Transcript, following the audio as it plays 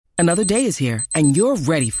Another day is here, and you're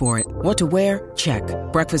ready for it. What to wear? Check.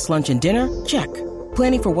 Breakfast, lunch, and dinner? Check.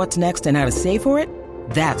 Planning for what's next and how to save for it?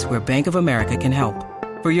 That's where Bank of America can help.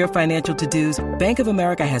 For your financial to-dos, Bank of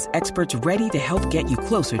America has experts ready to help get you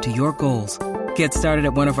closer to your goals. Get started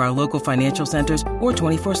at one of our local financial centers or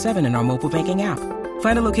 24/7 in our mobile banking app.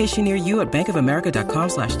 Find a location near you at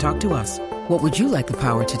bankofamerica.com/talktous. What would you like the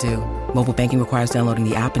power to do? Mobile banking requires downloading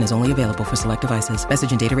the app and is only available for select devices.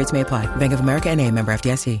 Message and data rates may apply. Bank of America N.A., member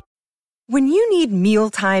FDIC. When you need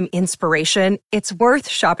mealtime inspiration, it's worth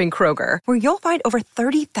shopping Kroger, where you'll find over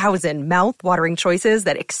 30,000 mouth-watering choices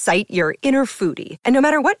that excite your inner foodie. And no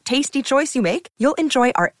matter what tasty choice you make, you'll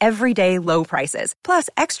enjoy our everyday low prices, plus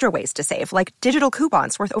extra ways to save, like digital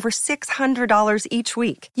coupons worth over $600 each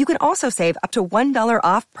week. You can also save up to $1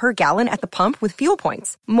 off per gallon at the pump with fuel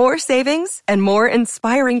points. More savings and more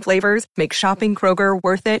inspiring flavors make shopping Kroger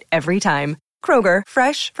worth it every time. Kroger,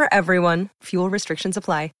 fresh for everyone. Fuel restrictions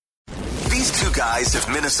apply. These two guys have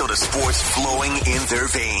Minnesota sports flowing in their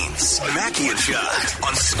veins. Mackey and Judd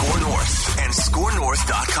on Score North and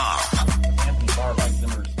ScoreNorth.com. Anthony Barr, Mike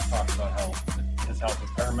Zimmer talked about how his health is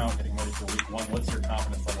paramount, getting ready for week one. What's your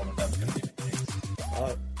confidence level that that's going to be the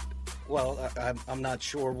case? Well, I'm not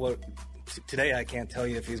sure what today. I can't tell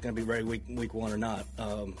you if he's going to be ready week one or not.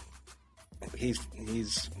 He's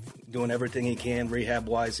doing everything he can rehab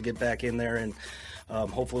wise to get back in there, and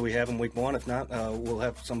hopefully we have him week one. If not, we'll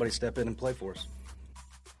have somebody step in and play for us.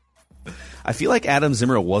 I feel like Adam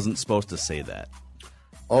Zimmer wasn't supposed to say that.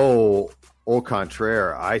 Au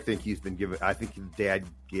contraire. I think he's been given. I think his dad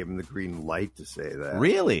gave him the green light to say that.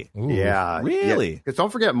 Really? Ooh. Yeah. Really? Because don't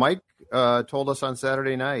forget, Mike told us on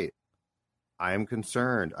Saturday night, I am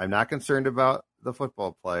concerned. I'm not concerned about the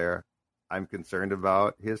football player. I'm concerned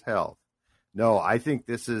about his health. No, I think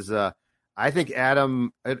this is I think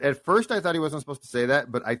Adam, at first I thought he wasn't supposed to say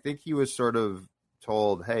that, but I think he was sort of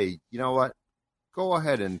told, hey, you know what? Go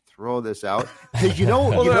ahead and throw this out. Because you know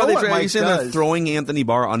what Mike saying does. They're throwing Anthony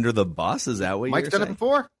Barr under the bus? Is that what Mike's you're done saying? it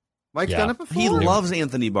before. Mike's done it before. He loves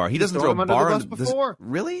Anthony Barr. He doesn't throw him under Barr the bus before.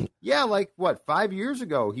 Really? Yeah, like, 5 years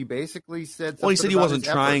ago, he basically said something. Well, he said he about wasn't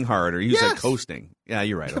his trying effort. hard, or he was like coasting. Yeah,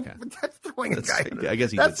 you're right. Okay. That's throwing a guy. I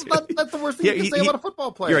guess he that's did. That's the worst thing you can say about a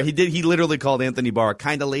football player. You're right. He did. He literally called Anthony Barr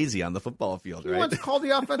kind of lazy on the football field, He right? wants to call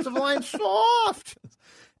the offensive line soft.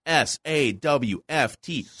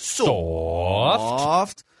 SAWFT.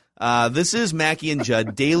 Soft. This is Mackey and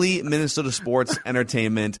Judd, daily Minnesota sports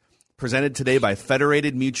entertainment, presented today by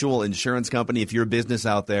Federated Mutual Insurance Company. If you're a business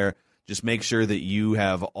out there, just make sure that you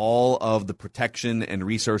have all of the protection and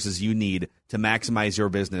resources you need to maximize your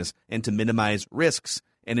business and to minimize risks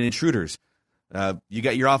and intruders. You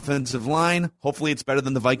got your offensive line. Hopefully it's better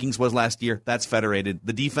than the Vikings was last year. That's Federated.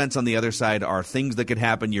 The defense on the other side are things that could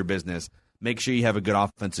happen in your business. Make sure you have a good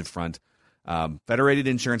offensive front.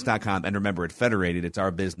 Federatedinsurance.com. And remember, at Federated, it's our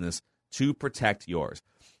business to protect yours.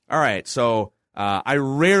 All right, so I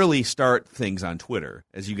rarely start things on Twitter,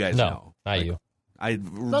 as you guys know. Not you. I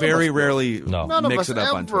very rarely mix it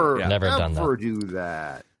up on Twitter. Yeah. Never done that. Never do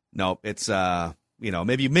that. No, it's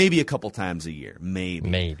maybe a couple times a year,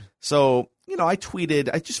 maybe. So I tweeted.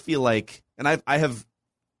 I just feel like, and I have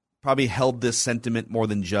probably held this sentiment more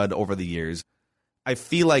than Judd over the years. I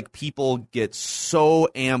feel like people get so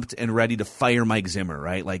amped and ready to fire Mike Zimmer,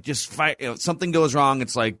 right? Like, just fire. Something goes wrong,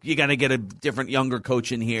 it's like you got to get a different, younger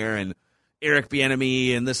coach in here, and Eric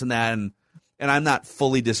Bieniemy, and this and that, and I'm not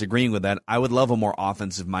fully disagreeing with that. I would love a more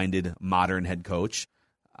offensive-minded, modern head coach.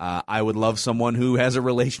 I would love someone who has a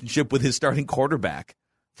relationship with his starting quarterback,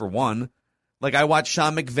 for one. Like, I watch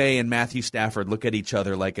Sean McVay and Matthew Stafford look at each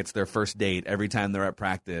other like it's their first date every time they're at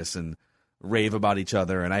practice and rave about each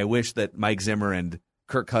other. And I wish that Mike Zimmer and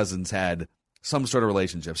Kirk Cousins had some sort of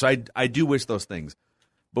relationship. So I do wish those things.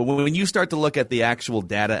 But when you start to look at the actual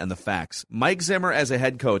data and the facts, Mike Zimmer as a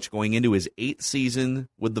head coach going into his 8th season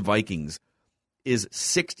with the Vikings is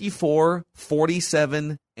 64,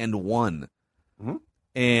 47, and 1. Mm-hmm.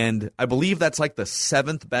 And I believe that's like the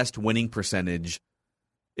 7th best winning percentage.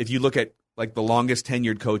 If you look at like the longest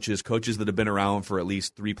tenured coaches that have been around for at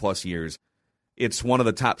least 3+ years, it's one of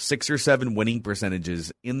the top 6 or 7 winning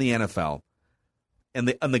percentages in the NFL. And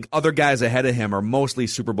the other guys ahead of him are mostly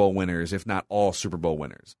Super Bowl winners, if not all Super Bowl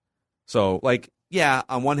winners. So, like, yeah,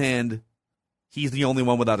 on one hand, he's the only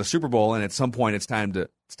one without a Super Bowl, and at some point it's time to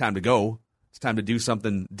go. It's time to do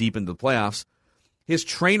something deep into the playoffs. His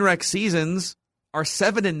train wreck seasons are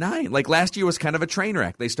 7-9. Like, last year was kind of a train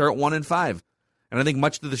wreck. They start 1-5. And I think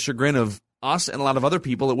much to the chagrin of us and a lot of other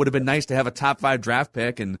people, it would have been nice to have a top 5 draft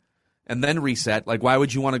pick and then reset. Like, why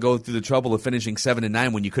would you want to go through the trouble of finishing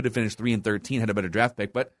 7-9 when you could have finished 3-13, had a better draft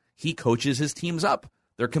pick? But he coaches his teams up.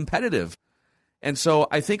 They're competitive. And so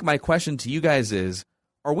I think my question to you guys is,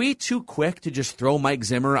 are we too quick to just throw Mike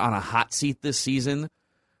Zimmer on a hot seat this season?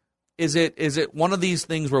 Is it one of these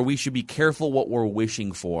things where we should be careful what we're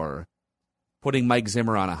wishing for, putting Mike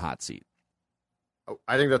Zimmer on a hot seat?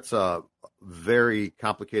 I think that's a very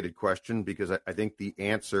complicated question because I think the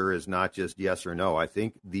answer is not just yes or no. I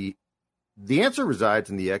think the answer resides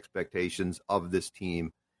in the expectations of this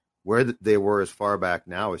team, where they were as far back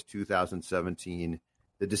now as 2017.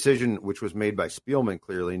 The decision, which was made by Spielman,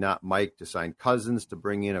 clearly not Mike, to sign Cousins, to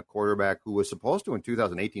bring in a quarterback who was supposed to in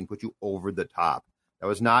 2018 put you over the top. That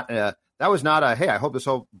was not a hey, I hope this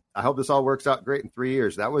all works out great in 3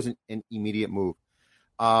 years. That was an immediate move.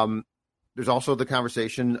 There's also the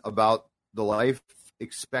conversation about the life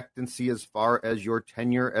expectancy as far as your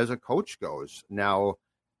tenure as a coach goes. Now,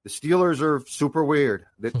 the Steelers are super weird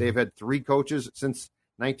that they've had 3 coaches since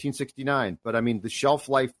 1969. But, I mean, the shelf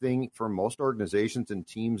life thing for most organizations and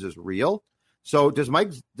teams is real. So does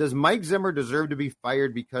Mike Zimmer deserve to be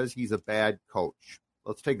fired because he's a bad coach?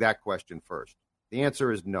 Let's take that question first. The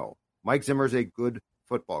answer is no. Mike Zimmer is a good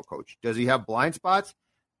football coach. Does he have blind spots?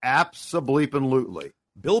 Absolutely.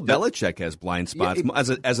 Bill Belichick has blind spots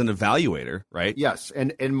as an evaluator, right? Yes,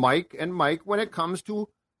 and Mike, when it comes to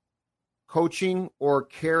coaching or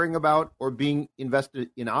caring about or being invested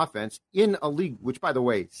in offense in a league, which, by the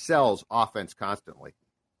way, sells offense constantly,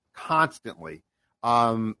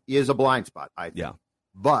 is a blind spot, I think. Yeah.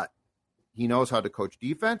 But he knows how to coach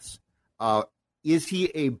defense. Is he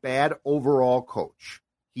a bad overall coach?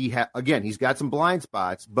 He's got some blind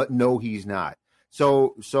spots, but no, he's not.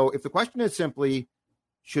 So if the question is simply,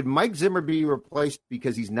 should Mike Zimmer be replaced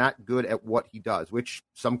because he's not good at what he does, which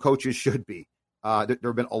some coaches should be? There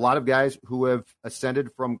have been a lot of guys who have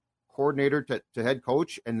ascended from coordinator to head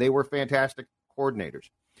coach, and they were fantastic coordinators.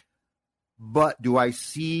 But do I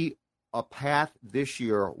see a path this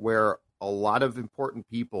year where a lot of important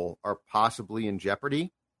people are possibly in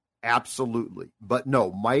jeopardy? Absolutely. But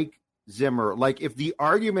no, Mike Zimmer, like if the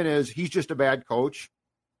argument is he's just a bad coach,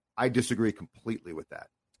 I disagree completely with that.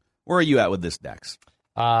 Where are you at with this, Dex?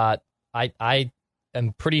 I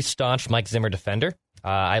am pretty staunch Mike Zimmer defender.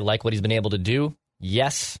 I like what he's been able to do.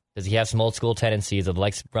 Yes, does he have some old school tendencies of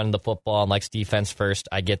likes running the football and likes defense first?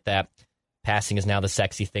 I get that. Passing is now the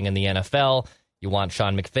sexy thing in the NFL. You want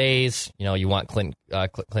Sean McVay's, you want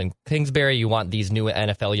Clint Kingsbury, you want these new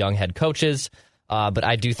NFL young head coaches. But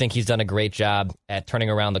I do think he's done a great job at turning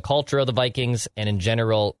around the culture of the Vikings and in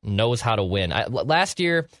general knows how to win. Last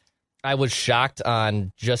year, I was shocked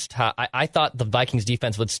on just how I thought the Vikings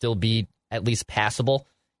defense would still be at least passable,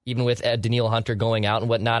 even with Danielle Hunter going out and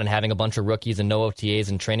whatnot and having a bunch of rookies and no OTAs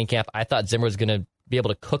in training camp. I thought Zimmer was going to be able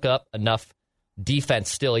to cook up enough defense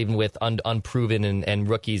still, even with unproven and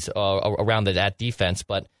rookies around that defense.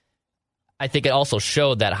 But I think it also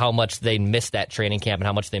showed that how much they missed that training camp and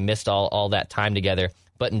how much they missed all that time together.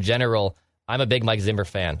 But in general, I'm a big Mike Zimmer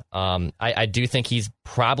fan. I do think he's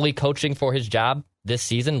probably coaching for his job this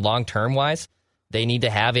season, long-term wise. They need to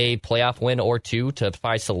have a playoff win or two to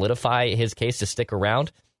probably solidify his case to stick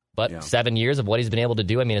around. But 7 years of what he's been able to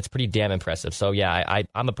do, I mean, it's pretty damn impressive. So, yeah,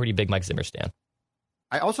 I'm a pretty big Mike Zimmer stan.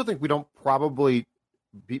 I also think we don't probably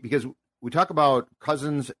because we talk about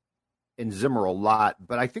Cousins and Zimmer a lot,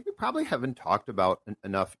 but I think we probably haven't talked about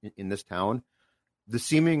enough in this town the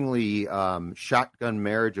seemingly shotgun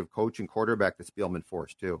marriage of coach and quarterback that Spielman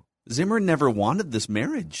forced, too. Zimmer never wanted this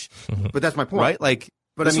marriage. But that's my point. Right? Like,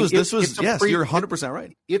 but this I mean, was yes, you're 100%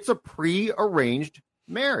 right. It's a pre-arranged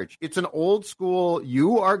marriage. It's an old school,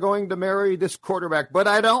 you are going to marry this quarterback, but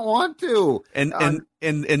I don't want to. And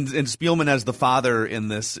Spielman as the father in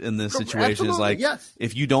this situation is like, yes.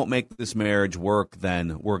 If you don't make this marriage work,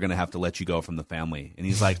 then we're going to have to let you go from the family. And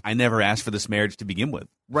he's like, I never asked for this marriage to begin with.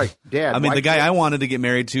 Right, Dad. I mean, the guy I wanted to get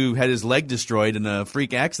married to had his leg destroyed in a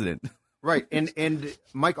freak accident. Right, and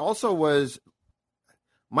Mike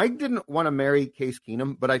Mike didn't want to marry Case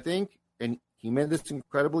Keenum, but I think, and he made this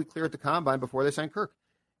incredibly clear at the Combine before they signed Kirk,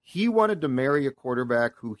 he wanted to marry a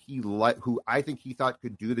quarterback who I think he thought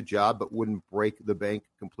could do the job but wouldn't break the bank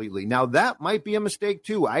completely. Now, that might be a mistake,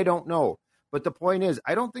 too. I don't know. But the point is,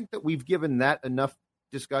 I don't think that we've given that enough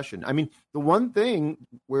discussion. I mean, the one thing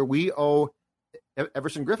where we owe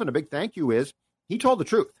Everson Griffin a big thank you is he told the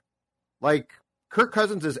truth. Like, Kirk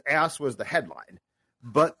Cousins' ass was the headline,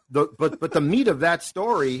 but the meat of that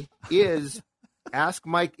story is ask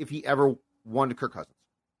Mike if he ever wanted Kirk Cousins.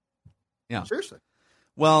 Yeah, seriously.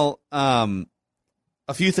 Well, a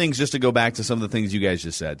few things just to go back to some of the things you guys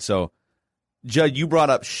just said. So, Judd, you brought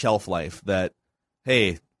up shelf life. That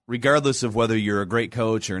hey, regardless of whether you're a great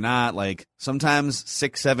coach or not, like sometimes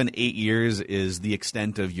 6, 7, 8 years is the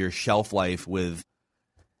extent of your shelf life with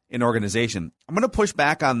in organization. I'm going to push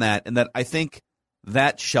back on that, and that I think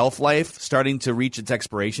that shelf life starting to reach its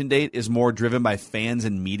expiration date is more driven by fans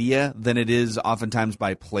and media than it is oftentimes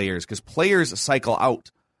by players, because players cycle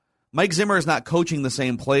out. Mike Zimmer is not coaching the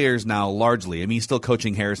same players now largely. I mean, he's still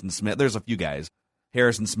coaching Harrison Smith. There's a few guys.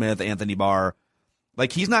 Harrison Smith, Anthony Barr.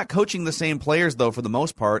 Like, he's not coaching the same players, though, for the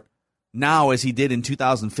most part, now as he did in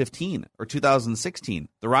 2015 or 2016.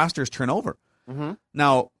 The rosters turn over. Mm-hmm.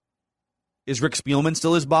 Now, is Rick Spielman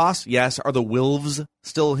still his boss? Yes. Are the Wilves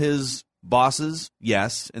still his bosses?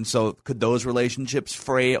 Yes. And so could those relationships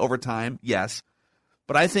fray over time? Yes.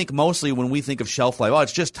 But I think mostly when we think of shelf life,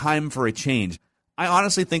 it's just time for a change. I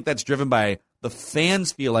honestly think that's driven by the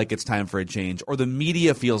fans feel like it's time for a change, or the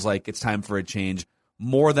media feels like it's time for a change,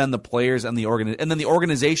 more than the players and the and then the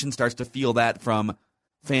organization starts to feel that from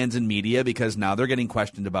fans and media, because now they're getting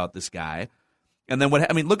questioned about this guy. And then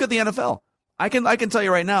look at the NFL. I can tell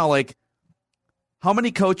you right now, like, how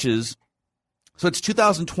many coaches, so it's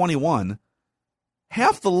 2021,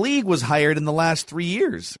 half the league was hired in the last 3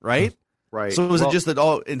 years, right? Right. So it just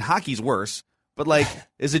that in hockey's worse, but like,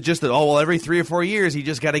 is it just that, every 3 or 4 years you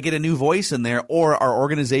just got to get a new voice in there, or are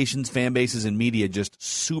organizations, fan bases, and media just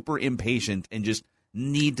super impatient and just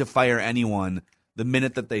need to fire anyone the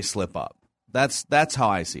minute that they slip up? That's how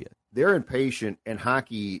I see it. They're impatient, and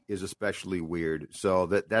hockey is especially weird. So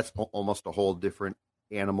that's almost a whole different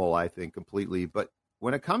animal, I think, completely. But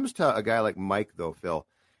when it comes to a guy like Mike, though, Phil,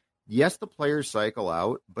 yes, the players cycle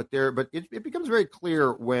out, but it becomes very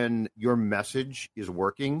clear when your message is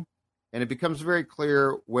working, and it becomes very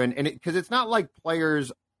clear because it's not like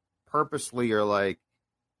players purposely are like,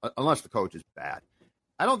 unless the coach is bad.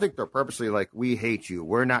 I don't think they're purposely like, we hate you,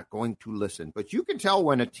 we're not going to listen. But you can tell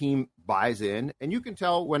when a team buys in, and you can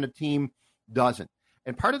tell when a team doesn't.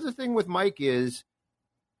 And part of the thing with Mike is,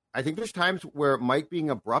 I think there's times where Mike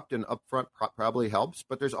being abrupt and upfront probably helps,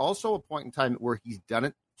 but there's also a point in time where he's done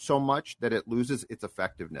it so much that it loses its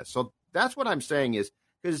effectiveness. So that's what I'm saying is,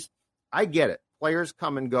 because I get it. Players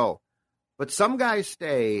come and go. But some guys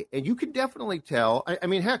stay, and you can definitely tell. I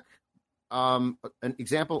mean, heck, an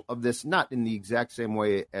example of this, not in the exact same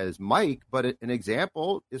way as Mike, but an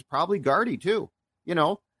example is probably Gardy too. You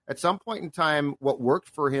know, at some point in time, what worked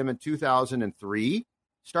for him in 2003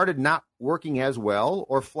 started not working as well,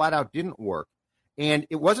 or flat out didn't work. And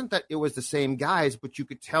it wasn't that it was the same guys, but you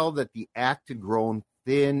could tell that the act had grown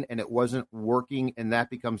thin and it wasn't working, and that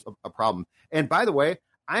becomes a problem. And by the way,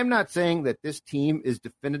 I'm not saying that this team is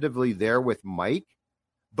definitively there with Mike,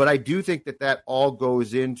 but I do think that all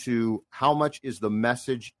goes into how much is the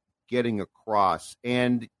message getting across.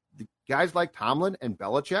 And the guys like Tomlin and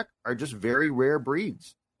Belichick are just very rare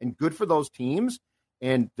breeds, and good for those teams,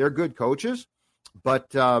 and they're good coaches.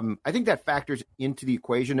 But I think that factors into the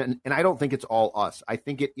equation, and I don't think it's all us. I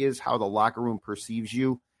think it is how the locker room perceives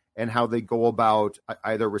you and how they go about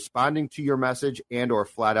either responding to your message and or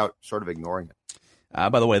flat out sort of ignoring it.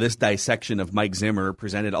 By the way, this dissection of Mike Zimmer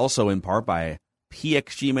presented also in part by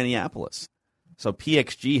PXG Minneapolis. So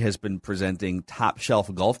PXG has been presenting top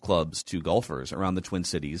shelf golf clubs to golfers around the Twin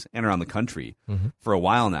Cities and around the country for a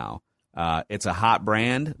while now. It's a hot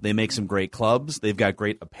brand. They make some great clubs. They've got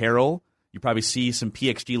great apparel. You probably see some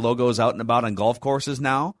PXG logos out and about on golf courses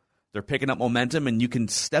now. They're picking up momentum, and you can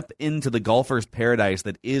step into the golfer's paradise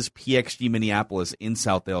that is PXG Minneapolis in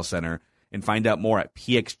Southdale Center and find out more at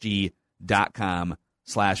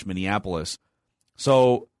pxg.com/Minneapolis.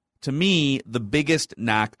 So, to me, the biggest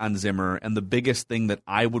knock on Zimmer and the biggest thing that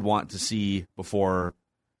I would want to see before,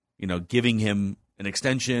 giving him an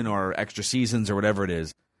extension or extra seasons or whatever it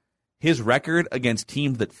is, his record against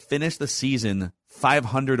teams that finish the season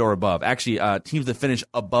 500 or above, actually teams that finish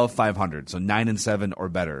above 500, so 9-7 or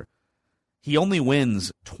better, he only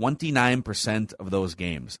wins 29% of those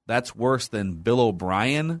games. That's worse than Bill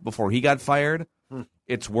O'Brien before he got fired.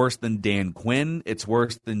 It's worse than Dan Quinn. It's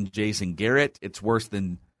worse than Jason Garrett. It's worse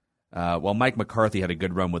than, Mike McCarthy had a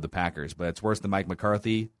good run with the Packers, but it's worse than Mike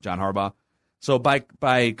McCarthy, John Harbaugh. So by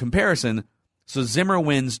comparison, so Zimmer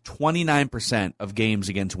wins 29% of games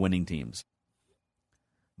against winning teams.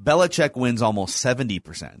 Belichick wins almost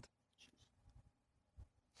 70%.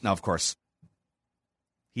 Now, of course,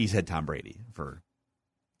 he's had Tom Brady for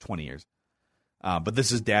 20 years. But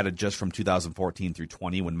this is data just from 2014 through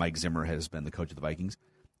 20 when Mike Zimmer has been the coach of the Vikings.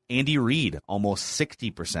 Andy Reid, almost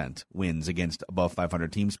 60% wins against above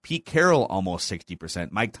 500 teams. Pete Carroll, almost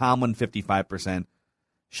 60%. Mike Tomlin, 55%.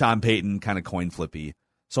 Sean Payton, kind of coin flippy.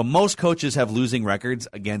 So most coaches have losing records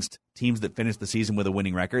against teams that finish the season with a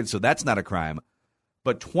winning record, so that's not a crime.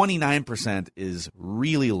 But 29% is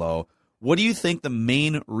really low. What do you think the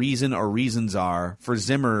main reason or reasons are for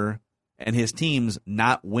Zimmer and his teams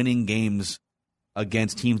not winning games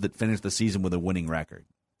against teams that finish the season with a winning record.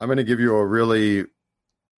 I'm going to give you a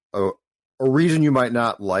reason you might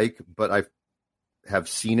not like, but I have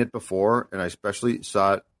seen it before, and I especially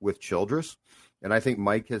saw it with Childress. And I think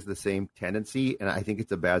Mike has the same tendency, and I think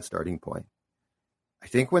it's a bad starting point. I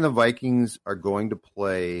think when the Vikings are going to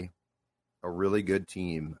play a really good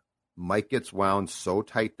team, Mike gets wound so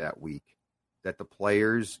tight that week that the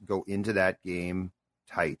players go into that game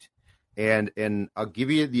tight. And I'll give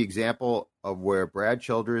you the example of where Brad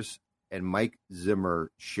Childress and Mike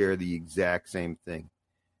Zimmer share the exact same thing.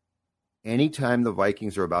 Anytime the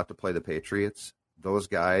Vikings are about to play the Patriots, those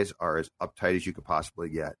guys are as uptight as you could possibly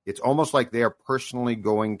get. It's almost like they are personally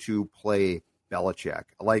going to play Belichick.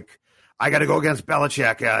 Like, I got to go against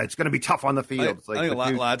Belichick. It's going to be tough on the field. It's like, I think a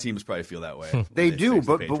lot of teams probably feel that way. They do,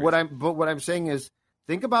 but what I'm saying is,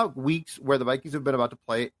 think about weeks where the Vikings have been about to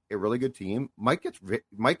play a really good team. Mike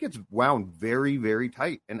gets wound very, very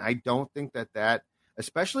tight, and I don't think that,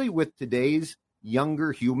 especially with today's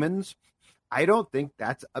younger humans, I don't think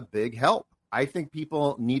that's a big help. I think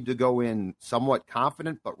people need to go in somewhat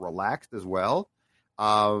confident but relaxed as well.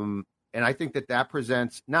 And I think that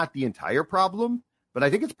presents not the entire problem, but I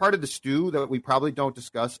think it's part of the stew that we probably don't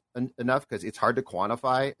discuss enough because it's hard to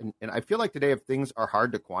quantify. And I feel like today if things are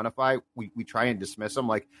hard to quantify, we try and dismiss them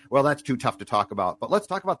like, well, that's too tough to talk about. But let's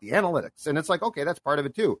talk about the analytics. And it's like, okay, that's part of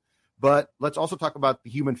it too. But let's also talk about the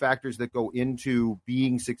human factors that go into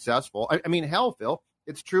being successful. I mean, hell, Phil,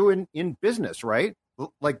 it's true in business, right?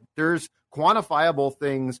 Like there's quantifiable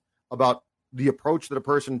things about the approach that a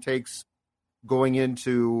person takes going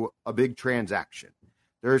into a big transaction.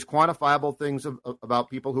 There's quantifiable things about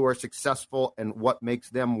people who are successful and what makes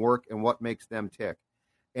them work and what makes them tick.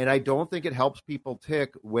 And I don't think it helps people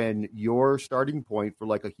tick when your starting point for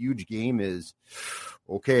like a huge game is,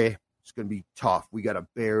 okay, it's going to be tough. We got to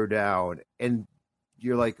bear down. And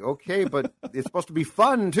you're like, okay, but it's supposed to be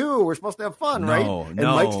fun too. We're supposed to have fun, right? And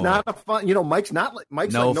Mike's not a fun, Mike's like,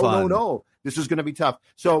 no, this is going to be tough.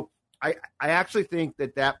 So I actually think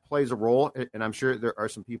that plays a role, and I'm sure there are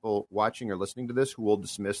some people watching or listening to this who will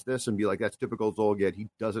dismiss this and be like, that's typical Zulgad. He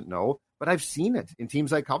doesn't know, but I've seen it in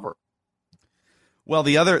teams I cover. Well,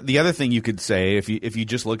 the other thing you could say, if you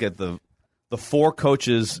just look at the four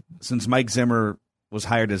coaches since Mike Zimmer was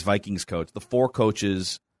hired as Vikings coach, the four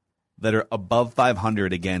coaches that are above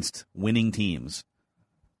 500 against winning teams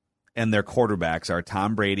and their quarterbacks are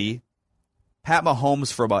Tom Brady, Pat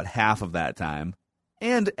Mahomes for about half of that time,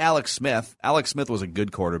 and Alex Smith. Alex Smith was a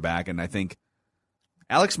good quarterback, and I think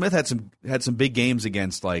Alex Smith had some big games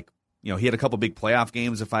against, like, he had a couple big playoff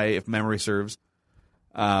games if memory serves.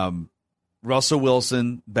 Russell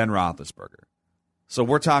Wilson, Ben Roethlisberger. So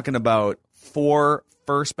we're talking about 4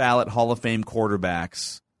 first ballot Hall of Fame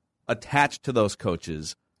quarterbacks attached to those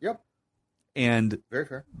coaches. Yep. And very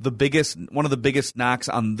fair. One of the biggest knocks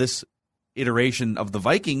on this iteration of the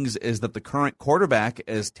Vikings is that the current quarterback,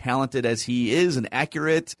 as talented as he is and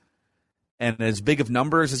accurate and as big of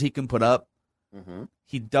numbers as he can put up,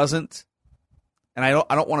 he doesn't. And I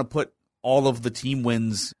don't want to put all of the team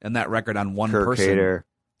wins and that record on one person.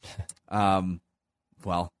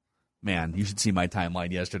 Well, man, you should see my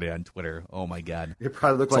timeline yesterday on Twitter. Oh my God, it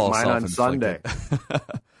probably looked like mine on Sunday.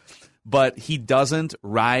 But he doesn't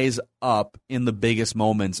rise up in the biggest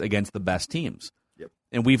moments against the best teams.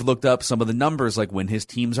 And we've looked up some of the numbers, like when his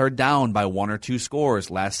teams are down by 1 or 2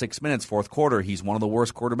 scores, last 6 minutes, fourth quarter, he's one of the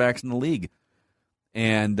worst quarterbacks in the league.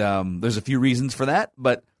 And there's a few reasons for that.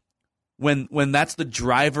 But when that's the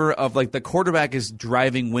driver of, like, the quarterback is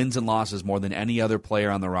driving wins and losses more than any other player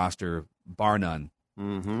on the roster, bar none.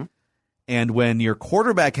 Mm-hmm. And when your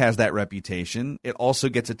quarterback has that reputation, it also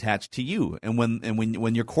gets attached to you. And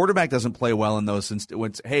when your quarterback doesn't play well in those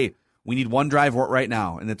instances, hey, we need one drive right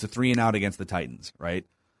now, and it's a 3-and-out against the Titans, right?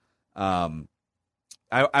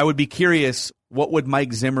 I would be curious, what would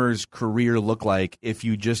Mike Zimmer's career look like if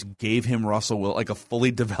you just gave him like a fully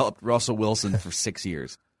developed Russell Wilson for 6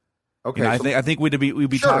 years? Okay, I think we'd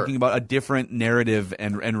be talking about a different narrative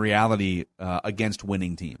and reality against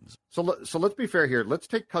winning teams. So let's be fair here. Let's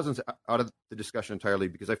take Cousins out of the discussion entirely,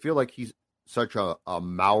 because I feel like he's such a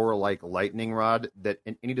Maurer-like lightning rod that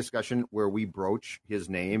in any discussion where we broach his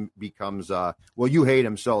name becomes, well, you hate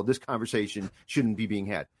him, so this conversation shouldn't be being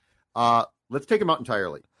had. Let's take him out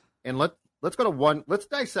entirely, and let's go to one. Let's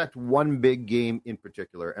dissect one big game in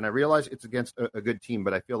particular. And I realize it's against a good team,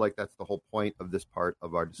 but I feel like that's the whole point of this part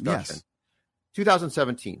of our discussion. Yes.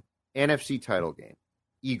 2017 NFC title game,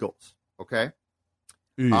 Eagles. Okay.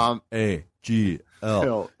 EAGLES.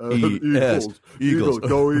 Eagles.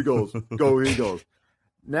 Go Eagles. Go Eagles.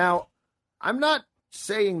 Now, I'm not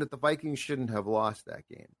saying that the Vikings shouldn't have lost that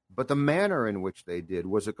game, But the manner in which they did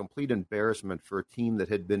was a complete embarrassment for a team that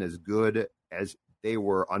had been as good as they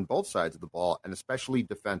were on both sides of the ball, and especially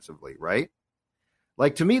defensively, right?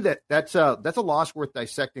 Like, to me, that's a loss worth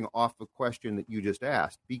dissecting off the question that you just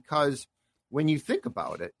asked, because when you think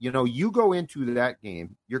about it, you go into that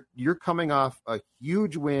game, you're coming off a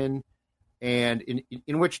huge win, and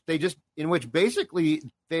in which basically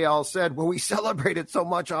they all said, well, we celebrated so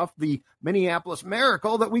much off the Minneapolis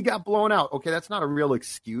Miracle that we got blown out. Okay, that's not a real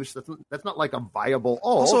excuse. That's not like a viable.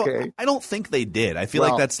 Okay. I don't think they did. I feel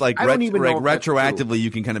like that's like retroactively you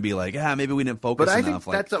can kind of be like, maybe we didn't focus enough.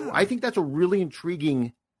 I think that's a really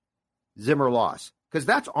intriguing Zimmer loss, because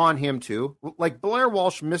that's on him too. Like, Blair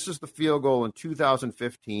Walsh misses the field goal in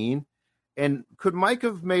 2015. And could Mike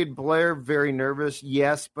have made Blair very nervous?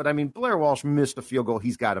 Yes, but I mean, Blair Walsh missed a field goal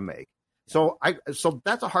he's got to make. So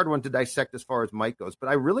that's a hard one to dissect as far as Mike goes. But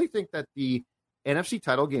I really think that the NFC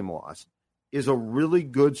title game loss is a really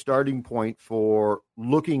good starting point for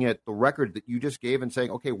looking at the record that you just gave and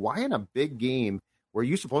saying, okay, why in a big game where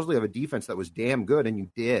you supposedly have a defense that was damn good and you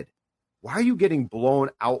did, why are you getting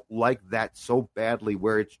blown out like that so badly,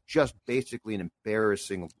 where it's just basically an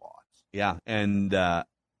embarrassing loss? Yeah, and I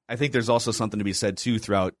think there's also something to be said, too,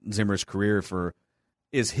 throughout Zimmer's career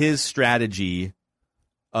is his strategy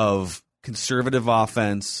of conservative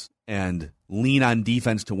offense and lean on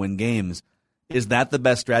defense to win games. Is that the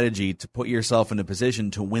best strategy to put yourself in a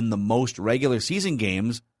position to win the most regular season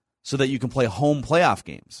games so that you can play home playoff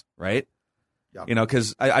games, right? Yeah.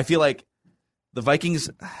 Because I feel like the Vikings,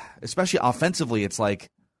 especially offensively, it's like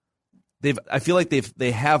I feel like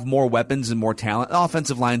they have more weapons and more talent. The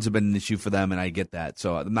offensive lines have been an issue for them, and I get that.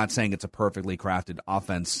 So I'm not saying it's a perfectly crafted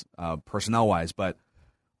offense personnel-wise, but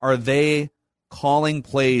are they calling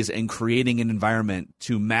plays and creating an environment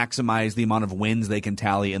to maximize the amount of wins they can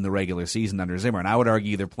tally in the regular season under Zimmer? And I would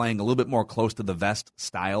argue they're playing a little bit more close to the vest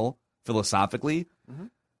style philosophically. Mm-hmm.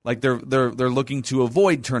 Like they're looking to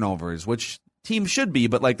avoid turnovers, which teams should be,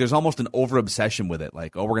 but like there's almost an over-obsession with it.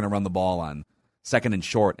 Like, we're going to run the ball on second and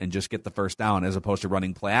short and just get the first down, as opposed to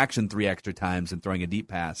running play action 3 extra times and throwing a deep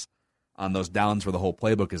pass on those downs where the whole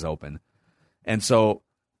playbook is open. And so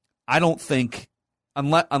I don't think,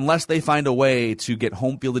 unless they find a way to get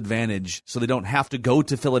home field advantage so they don't have to go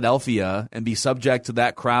to Philadelphia and be subject to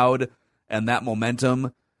that crowd and that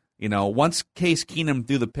momentum, once Case Keenum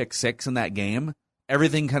threw the pick 6 in that game,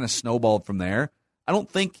 everything kind of snowballed from there. I don't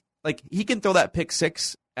think, he can throw that pick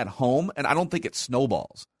 6 at home, and I don't think it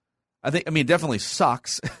snowballs. It definitely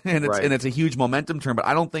sucks, and it's a huge momentum turn, but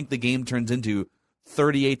I don't think the game turns into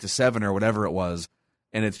 38-7 or whatever it was,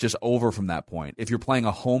 and it's just over from that point if you're playing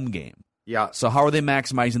a home game. Yeah. So how are they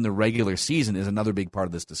maximizing the regular season is another big part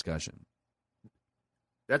of this discussion.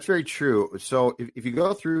 That's very true. So if you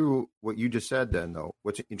go through what you just said then, though,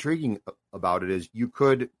 what's intriguing about it is you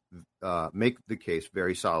could make the case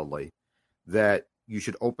very solidly that you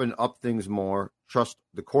should open up things more, trust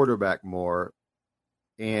the quarterback more,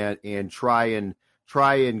 and try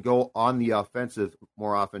and go on the offensive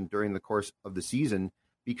more often during the course of the season,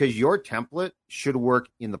 because your template should work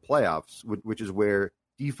in the playoffs, which is where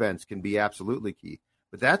defense can be absolutely key.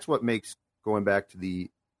 But that's what makes going back to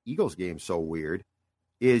the Eagles game so weird,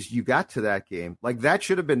 is you got to that game. Like, that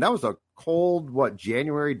was a cold,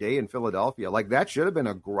 January day in Philadelphia. Like, that should have been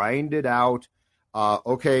a grinded out,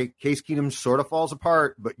 okay, Case Keenum sort of falls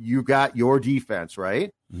apart, but you got your defense,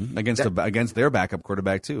 right? Mm-hmm. Against their backup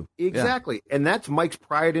quarterback, too. Exactly. Yeah. And that's Mike's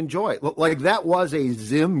pride and joy. Like, that was a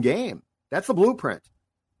Zim game. That's the blueprint.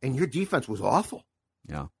 And your defense was awful.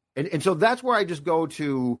 Yeah. And so that's where I just go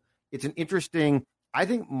to, it's an interesting, I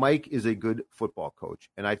think Mike is a good football coach,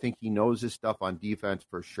 and I think he knows his stuff on defense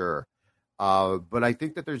for sure. But I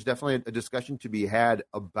think that there's definitely a discussion to be had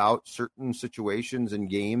about certain situations and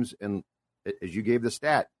games, and as you gave the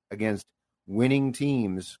stat, against winning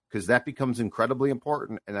teams, because that becomes incredibly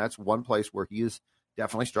important, and that's one place where he has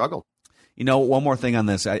definitely struggled. One more thing on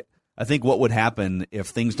this. I think what would happen if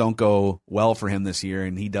things don't go well for him this year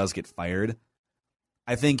and he does get fired,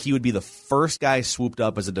 I think he would be the first guy swooped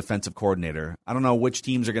up as a defensive coordinator. I don't know which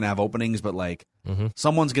teams are going to have openings, but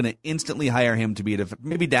someone's going to instantly hire him to be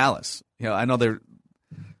maybe Dallas. I know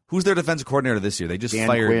who's their defensive coordinator this year? They just Dan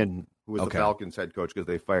fired Quinn, who was the Falcons head coach, because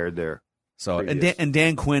they fired their. So and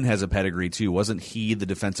Dan Quinn has a pedigree too. Wasn't he the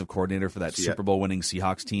defensive coordinator for that Super Bowl winning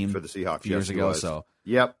Seahawks team for the Seahawks a few years ago? So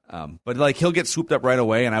yep. But he'll get swooped up right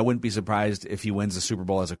away, and I wouldn't be surprised if he wins the Super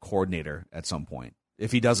Bowl as a coordinator at some point.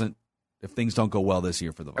 If he doesn't. If things don't go well this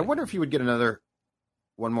year for the Vikings. I wonder if he would get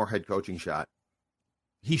one more head coaching shot.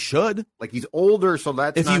 He should. Like, he's older, so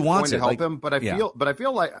that's if not he wants going to help it, him. But I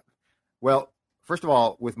feel like, first of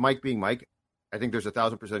all, with Mike being Mike, I think there's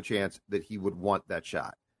 1,000% chance that he would want that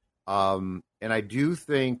shot. And I do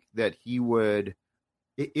think that he would.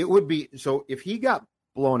 It would be so if he got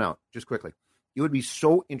blown out. Just quickly, it would be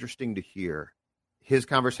so interesting to hear his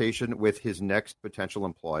conversation with his next potential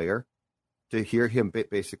employer. To hear him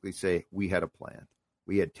basically say, "We had a plan.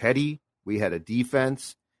 We had Teddy. We had a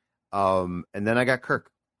defense, and then I got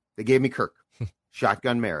Kirk. They gave me Kirk.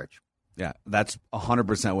 Shotgun marriage." Yeah, that's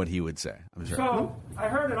 100% what he would say, I'm sure. So, I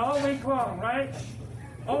heard it all week long, right?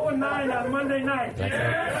 0-9 on Monday night.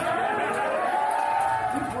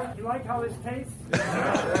 You like how this tastes? Just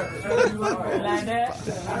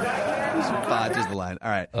the line.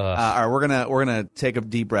 All right. All right. We're gonna take a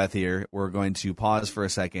deep breath here. We're going to pause for a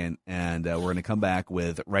second, and we're gonna come back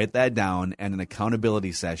with Write That Down and an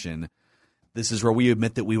accountability session. This is where we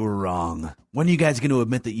admit that we were wrong. When are you guys going to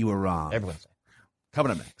admit that you were wrong? Everyone's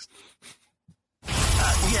coming up next.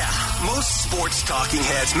 Yeah, most sports talking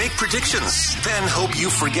heads make predictions, then hope you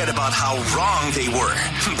forget about how wrong they were.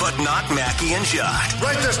 But not Mackie and Judd.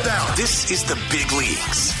 Write this down. This is the big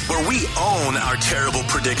leagues, where we own our terrible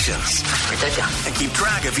predictions. Write that down. And keep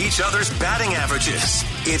track of each other's batting averages.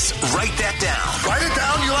 It's Write That Down. Write it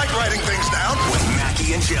down. You like writing things down. With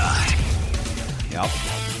Mackie and Judd.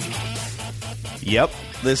 Yep.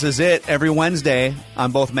 This is it. Every Wednesday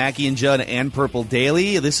on both Mackie and Judd and Purple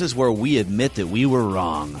Daily, this is where we admit that we were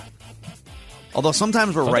wrong. Although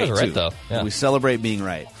sometimes we're right, too. Though. Yeah. We celebrate being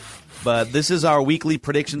right. But this is our weekly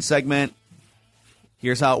prediction segment.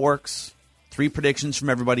 Here's how it works. 3 predictions from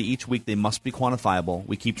everybody each week. They must be quantifiable.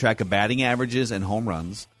 We keep track of batting averages and home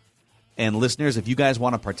runs. And listeners, if you guys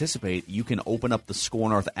want to participate, you can open up the Score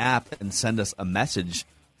North app and send us a message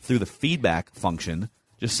through the feedback function.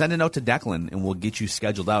 Just send a note to Declan, and we'll get you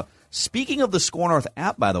scheduled out. Speaking of the Score North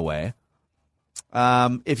app, by the way,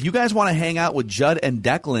 if you guys want to hang out with Judd and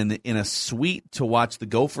Declan in a suite to watch the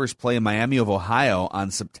Gophers play in Miami of Ohio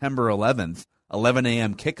on September 11th, 11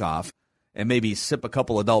 a.m. kickoff, and maybe sip a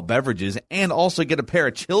couple adult beverages, and also get a pair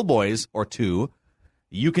of Chill Boys or 2,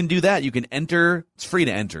 you can do that. You can enter. It's free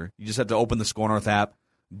to enter. You just have to open the Score North app,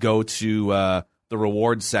 go to the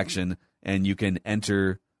rewards section, and you can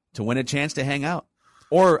enter to win a chance to hang out.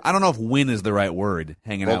 Or I don't know if "win" is the right word.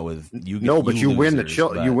 Hanging out with you. No, but you win the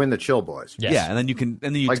chill. But, you win the Chill Boys. Yes. Yeah, and then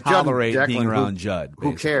you like tolerate Judd, being around Judd.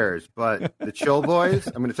 Who cares? But the Chill Boys,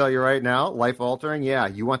 I'm going to tell you right now, life altering. Yeah,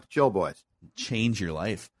 you want the Chill Boys. Change your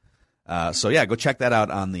life. So yeah, go check that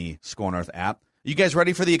out on the Score North app. You guys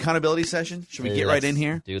ready for the accountability session? Should we get right in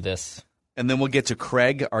here? Do this, and then we'll get to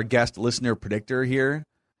Craig, our guest listener predictor here,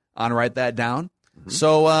 on Write That Down.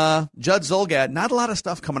 So, Judd Zulgad, not a lot of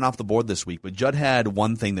stuff coming off the board this week, but Judd had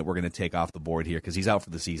one thing that we're going to take off the board here because he's out for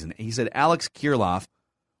the season. He said Alex Kirilloff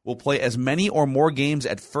will play as many or more games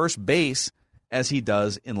at first base as he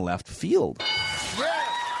does in left field.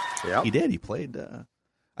 Yeah. He did. He played,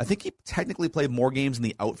 I think he technically played more games in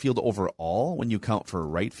the outfield overall when you count for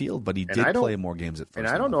right field, but he did play more games at first. And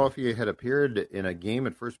I don't know if he had appeared in a game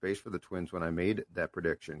at first base for the Twins when I made that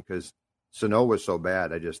prediction because Sano was so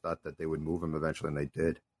bad, I just thought that they would move him eventually, and they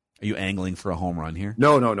did. Are you angling for a home run here?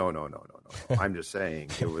 No. I'm just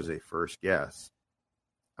saying it was a first guess.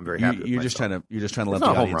 I'm very happy. You're just trying to let the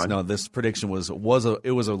audience know this prediction was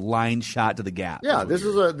a line shot to the gap. Yeah, this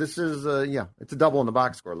is it's a double in the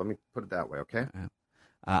box score. Let me put it that way, okay?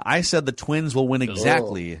 I said the Twins will win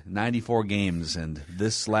exactly 94 games, and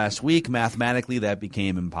this last week, mathematically, that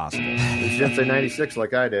became impossible. You didn't say 96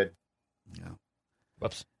 like I did. Yeah.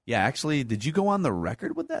 Whoops. Yeah, actually, did you go on the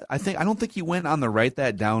record with that? I don't think you went on the Write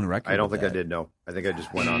That Down record. I don't think I did, no. I think I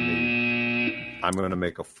just went on I'm going to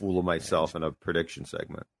make a fool of myself in a prediction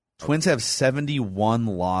segment. Twins have 71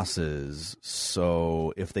 losses,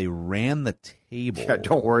 so if they ran the table... Yeah,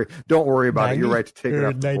 don't worry about it. You're right to take it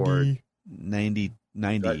off the board.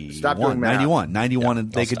 91. Stop doing math.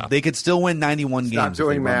 91. Yeah, they could still win 91 Stop games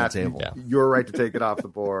doing if they math. run the table. Yeah. You're right to take it off the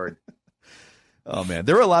board. Oh man,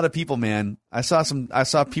 there were a lot of people, man. I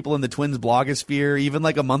saw people in the Twins blogosphere even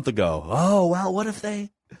like a month ago. Oh well, what if they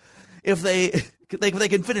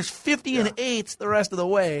can finish 50 and 8 the rest of the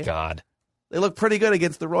way? God, they look pretty good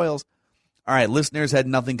against the Royals. All right, listeners had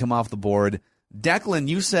nothing come off the board. Declan,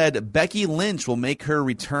 you said Becky Lynch will make her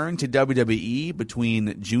return to WWE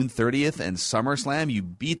between June 30th and SummerSlam. You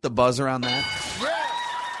beat the buzzer on that.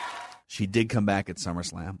 She did come back at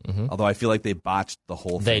SummerSlam, although I feel like they botched the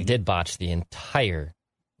whole thing. They did botch the entire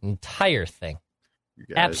thing.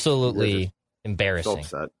 Absolutely embarrassing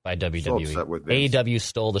by WWE. So AEW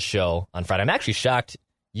stole the show on Friday. I'm actually shocked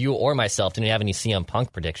you or myself didn't have any CM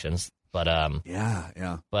Punk predictions. But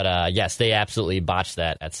yeah. But yes, they absolutely botched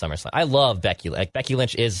that at SummerSlam. I love Becky. Like Becky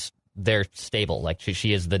Lynch is their stable. Like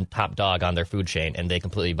she is the top dog on their food chain, and they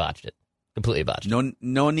completely botched it.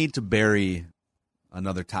 No need to bury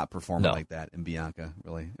another top performer like that in Bianca,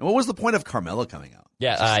 really. And what was the point of Carmella coming out?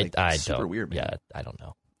 Yeah, I super don't. weird, man. Yeah, I don't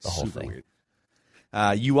know. The whole super thing.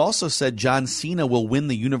 Weird. You also said John Cena will win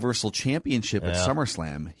the Universal Championship at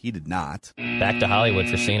SummerSlam. He did not. Back to Hollywood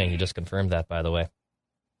for Cena. He just confirmed that, by the way.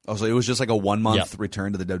 Oh, so it was just like a 1 month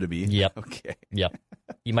return to the WWE? Yep. Okay. Yep.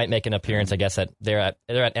 He might make an appearance, I guess, they're at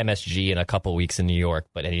MSG in a couple weeks in New York,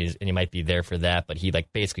 and he might be there for that. But he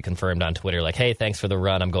basically confirmed on Twitter, hey, thanks for the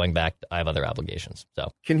run. I'm going back. I have other obligations.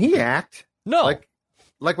 So can he act? No.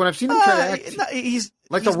 Like when I've seen him try to act, he's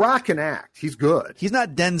The Rock can act. He's good. He's not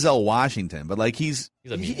Denzel Washington, but he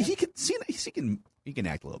can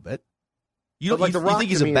act a little bit. You think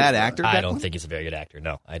he's a bad actor? I don't think he's a very good actor.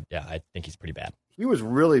 No, I think he's pretty bad. He was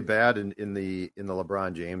really bad in the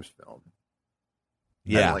LeBron James film.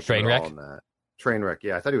 Yeah, Trainwreck. Trainwreck.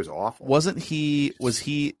 Yeah, I thought he was awful. Wasn't he? Was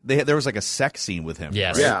he? There was like a sex scene with him.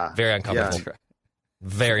 Yes. Right? Yeah. Very uncomfortable. Yeah.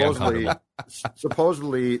 Very uncomfortable.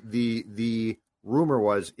 Supposedly, the rumor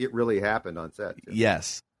was it really happened on set. Too.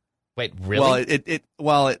 Yes. Wait, really?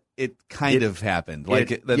 Well, it kind of happened.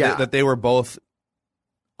 That they were both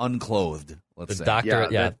unclothed. Let's say.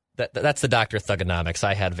 Doctor. That's the Dr. Thugonomics.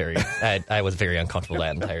 I was very uncomfortable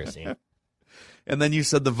that entire scene. And then you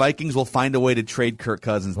said the Vikings will find a way to trade Kirk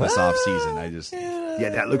Cousins this offseason.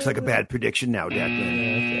 That looks like a bad prediction now, Declan.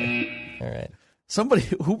 Okay. All right. Somebody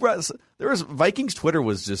Vikings Twitter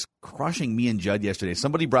was just crushing me and Judd yesterday.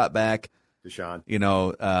 Somebody brought back Deshaun.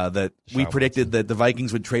 That we predicted that the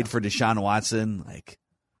Vikings would trade for Deshaun Watson.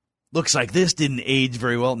 Looks like this didn't age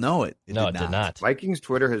very well. No, it did not. Vikings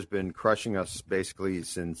Twitter has been crushing us basically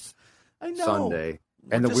since Sunday.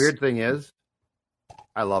 And the weird thing is,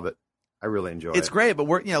 I love it. I really enjoy it. It's great, but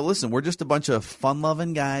we're just a bunch of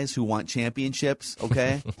fun-loving guys who want championships,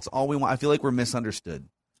 okay? That's all we want. I feel like we're misunderstood.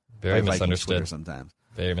 Very misunderstood sometimes.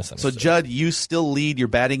 Very misunderstood. So, Judd, you still lead your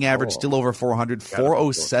batting average, still over 400,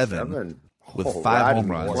 407 with 5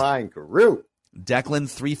 home runs. Declan,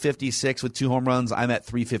 356 with 2 home runs. I'm at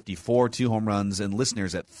 354, 2 home runs. And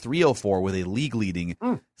listeners at 304 with a league-leading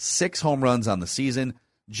 6 home runs on the season.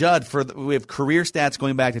 Judd, we have career stats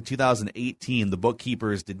going back to 2018. The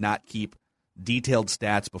bookkeepers did not keep detailed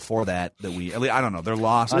stats before that I don't know. They're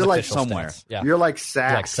lost somewhere. Yeah. You're like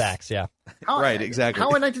sacks. Like sacks, yeah. Right, exactly. How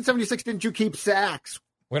in 1976 didn't you keep sacks?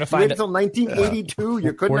 We're gonna find until 1982.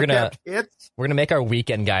 You couldn't have kept hits. We're gonna make our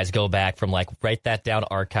weekend guys go back from write that down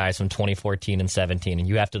archives from 2014 and 17, and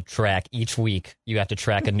you have to track each week. You have to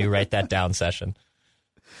track a new write that down session.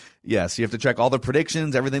 Yes, you have to track all the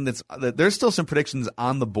predictions, everything there's still some predictions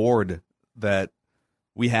on the board that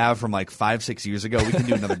we have from 5-6 years ago. We can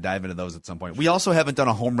do another dive into those at some point. We also haven't done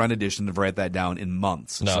a home run edition of Write That Down in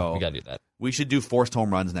months. No, we got to do that. We should do forced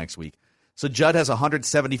home runs next week. So Judd has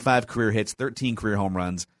 175 career hits, 13 career home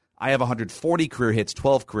runs. I have 140 career hits,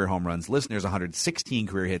 12 career home runs. Listeners, 116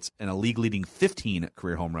 career hits and a league-leading 15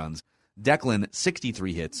 career home runs. Declan,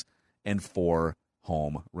 63 hits and 4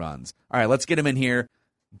 home runs. All right, let's get him in here.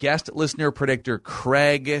 Guest listener predictor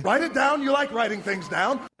Craig. Write it down. You like writing things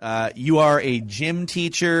down. You are a gym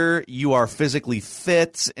teacher. You are physically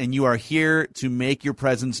fit, and you are here to make your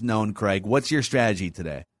presence known, Craig. What's your strategy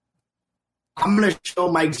today? I'm going to show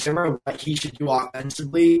Mike Zimmer what he should do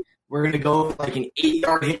offensively. We're going to go with an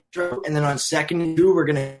 8-yard hit drill, and then on 2nd and 2, we're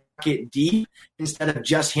going to get deep instead of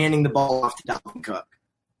just handing the ball off to Dalvin Cook.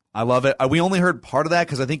 I love it. We only heard part of that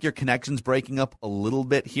because I think your connection's breaking up a little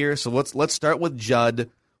bit here. So let's start with Judd.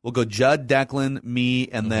 We'll go Judd, Declan, me,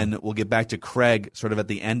 and then we'll get back to Craig sort of at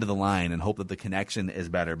the end of the line and hope that the connection is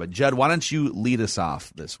better. But, Judd, why don't you lead us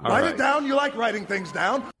off this week? Write it down. You like writing things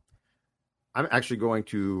down. I'm actually going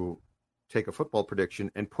to take a football prediction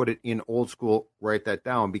and put it in old school, write that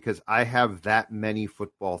down, because I have that many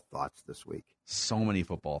football thoughts this week. So many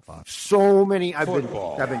football thoughts. So many. I've been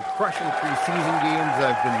crushing preseason games.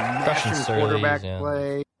 I've been mashing quarterback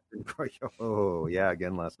play. Oh, yeah,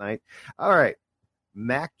 again last night. All right.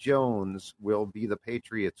 Mac Jones will be the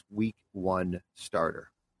Patriots' Week 1 starter.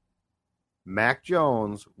 Mac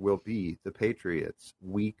Jones will be the Patriots'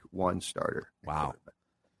 Week 1 starter. Wow.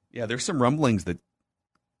 Yeah, there's some rumblings that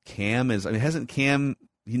Cam hasn't Cam,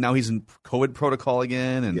 he's in COVID protocol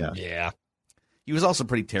again. And yeah. He was also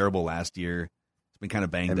pretty terrible last year. He's been kind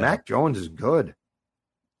of banged up. Mac Jones is good.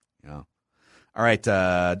 Yeah. All right,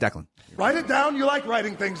 Declan. Write it down. You like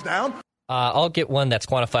writing things down. I'll get one that's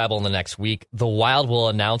quantifiable in the next week. The Wild will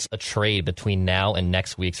announce a trade between now and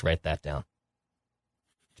next week's Write That Down.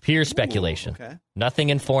 Pure speculation. Okay. Nothing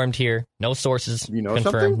informed here. No sources confirmed.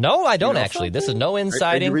 Something? No, I don't Something? This is no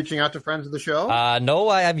insiding. Are you reaching out to friends of the show? No,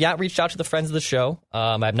 I have not reached out to the friends of the show.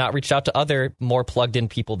 I've not reached out to other more plugged-in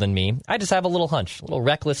people than me. I just have a little hunch, a little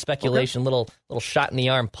reckless speculation, little shot in the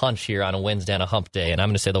arm punch here on a Wednesday on a hump day, and I'm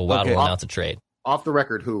going to say the Wild will announce a trade. Off the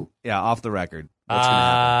record, who? Yeah, off the record. What's going to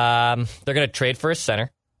happen? They're going to trade for a center.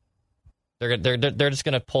 They're just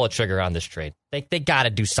going to pull a trigger on this trade. They got to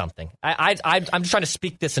do something. I'm just trying to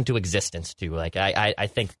speak this into existence too. Like I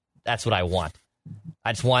think that's what I want.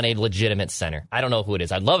 I just want a legitimate center. I don't know who it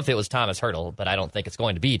is. I'd love if it was Thomas Hertl, but I don't think it's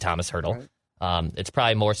going to be Thomas Hertl. Right. It's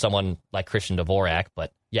probably more someone like Christian Dvorak.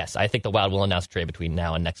 But yes, I think the Wild will announce a trade between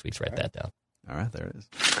now and next week's. Write that down. All right, there it is.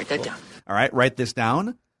 Write that down. All right, write this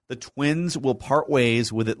down. The Twins will part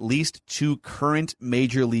ways with at least 2 current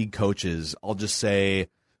Major League coaches. I'll just say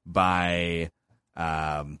by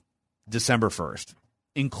December 1st,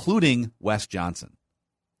 including Wes Johnson.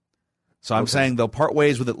 So I'm saying they'll part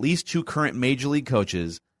ways with at least 2 current Major League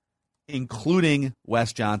coaches, including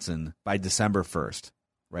Wes Johnson, by December 1st.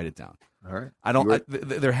 Write it down. All right.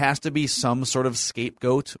 There has to be some sort of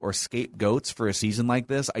scapegoat or scapegoats for a season like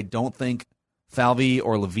this. I don't think Falvey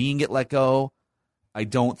or Levine get let go. I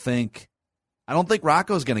don't think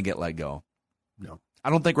Rocco's going to get let go. No. I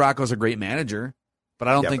don't think Rocco's a great manager, but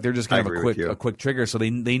I don't think they're just going to have a quick trigger. So they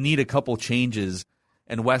need a couple changes,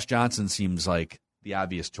 and Wes Johnson seems like the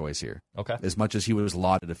obvious choice here. Okay. As much as he was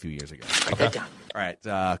lauded a few years ago. Okay. All right,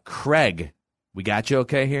 Craig, we got you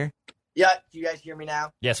okay here? Yeah, do you guys hear me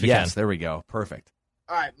now? Yes, we can. Yes, there we go. Perfect.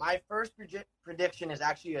 All right, my first prediction is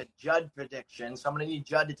actually a Judd prediction, so I'm going to need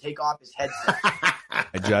Judd to take off his headset.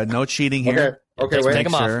 Judd, no cheating here. Okay, take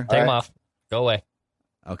him off. Take him off. Go away.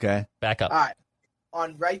 Okay. Back up. All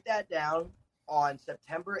right. Write that down. On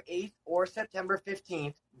September 8th or September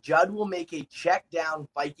 15th, Judd will make a check down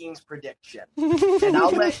Vikings prediction. And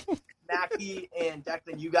I'll let Mackie and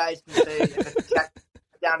Declan, you guys can say if it's a check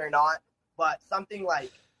down or not, but something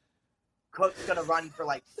like Cook's going to run for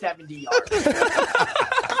like 70 yards.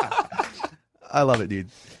 I love it, dude.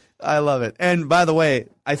 I love it. And by the way,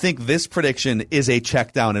 I think this prediction is a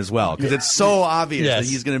check down as well because it's so obvious that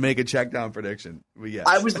he's going to make a check down prediction. Yes.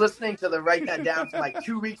 I was listening to the Write That Down from like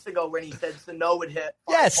 2 weeks ago when he said Sano would hit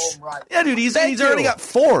 5 home runs. Yeah, dude, he's already got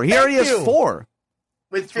 4. He already has 4.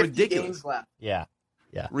 With 50 games left. Yeah.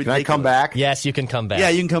 Yeah. Can I come back? Yes, you can come back. Yeah,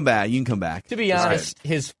 you can come back. You can come back. To be honest,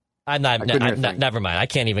 never mind. I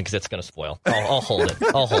can't even because it's going to spoil. I'll hold it.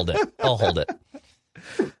 I'll hold it.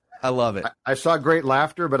 I love it. I saw great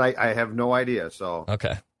laughter, but I have no idea. So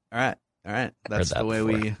okay, all right. That's the way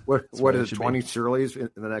we. What is it? 20 Surleys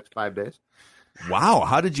in the next 5 days? Wow,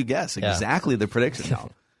 how did you guess exactly the prediction?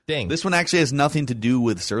 No. Ding. This one actually has nothing to do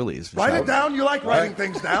with Surleys. Write it down. You like writing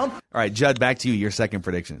things down. All right, Judd, back to you. Your second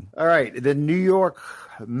prediction. All right, the New York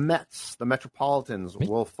Mets, the Metropolitans,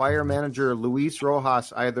 will fire manager Luis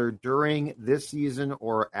Rojas either during this season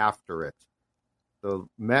or after it. The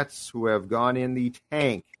Mets, who have gone in the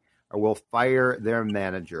tank, will fire their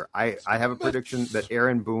manager. I have a prediction that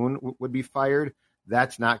Aaron Boone would be fired.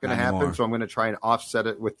 That's not going to happen, so I'm going to try and offset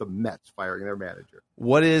it with the Mets firing their manager.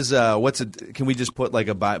 What is can we just put like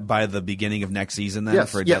a by the beginning of next season then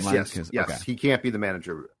for a deadline? Yes. Okay. He can't be the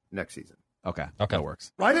manager next season. Okay, that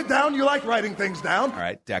works. Write it down. You like writing things down. All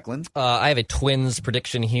right, Declan. I have a Twins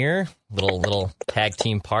prediction here. Little tag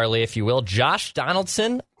team parlay, if you will. Josh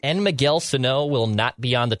Donaldson and Miguel Sano will not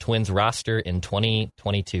be on the Twins roster in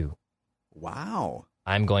 2022. Wow.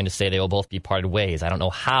 I'm going to say they will both be parted ways. I don't know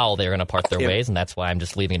how they're going to part their ways, and that's why I'm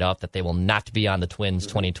just leaving it off that they will not be on the Twins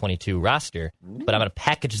 2022 roster. But I'm going to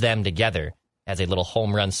package them together as a little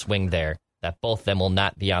home run swing there, that both of them will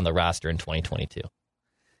not be on the roster in 2022.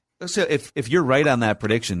 So if you're right on that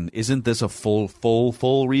prediction, isn't this a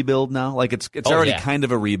full rebuild now? Like it's already kind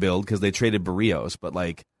of a rebuild because they traded Barrios, but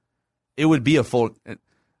like it would be a full. I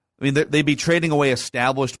mean, they'd be trading away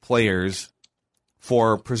established players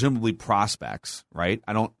for presumably prospects, right?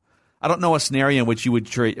 I don't know a scenario in which you would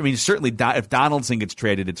trade. I mean, certainly if Donaldson gets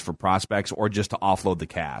traded, it's for prospects or just to offload the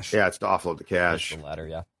cash. Yeah, it's to offload the cash. The latter,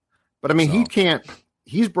 yeah. But I mean, he can't.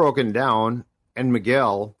 He's broken down, and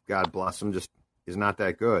Miguel, God bless him, just is not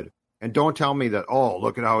that good. And don't tell me that. Oh,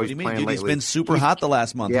 look at how he's playing lately. He's been super hot the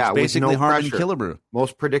last month. Yeah, he's basically Harmon Killebrew.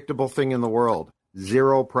 Most predictable thing in the world.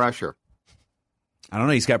 Zero pressure. I don't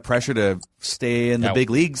know. He's got pressure to stay in the big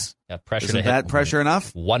leagues. Yeah, pressure. Isn't that pressure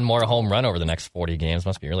enough? One more home run over the next 40 games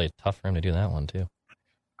must be really tough for him to do that one too.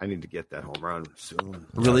 I need to get that home run soon.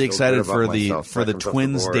 Really excited for the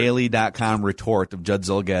TwinsDaily.com retort of Judd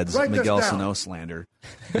Zulgad's Miguel Sano slander.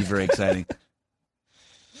 It'd be very exciting.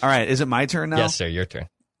 All right, is it my turn now? Yes, sir. Your turn.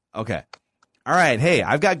 Okay. All right, hey,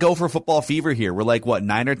 I've got Gopher football fever here. We're like,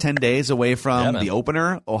 9 or 10 days away from the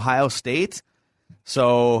opener, Ohio State.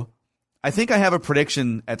 So I think I have a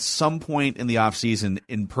prediction at some point in the offseason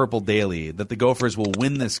in Purple Daily that the Gophers will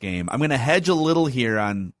win this game. I'm going to hedge a little here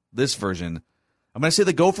on this version. I'm going to say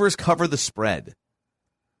the Gophers cover the spread.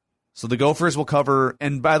 So the Gophers will cover,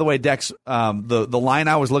 and by the way, Dex, the line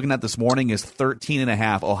I was looking at this morning is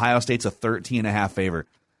 13.5. Ohio State's a 13.5 favorite.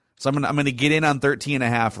 So I'm gonna get in on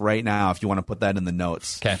 13.5 right now if you want to put that in the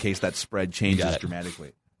notes in case that spread changes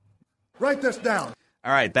dramatically. Write this down.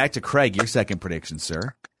 All right, back to Craig. Your second prediction,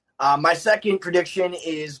 sir. My second prediction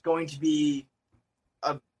is going to be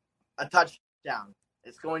a touchdown.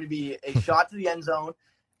 It's going to be a shot to the end zone,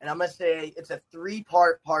 and I'm going to say it's a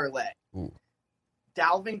 3-part parlay. Ooh.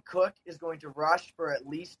 Dalvin Cook is going to rush for at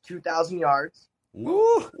least 2,000 yards.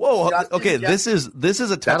 Whoa! Okay, this is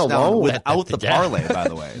a touchdown without the parlay, by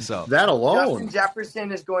the way. So that alone, Justin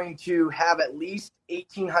Jefferson is going to have at least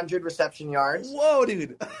 1,800 reception yards. Whoa,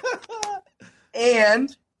 dude!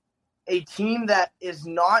 And a team that is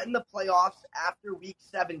not in the playoffs after Week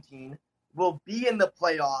 17 will be in the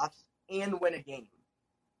playoffs and win a game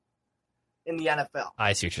in the NFL.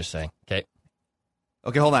 I see what you're saying. Okay,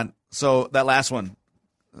 hold on. So that last one.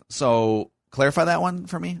 So clarify that one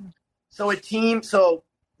for me. So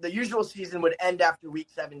the usual season would end after Week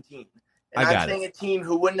 17. And I'm saying a team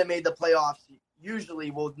who wouldn't have made the playoffs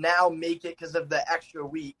usually will now make it because of the extra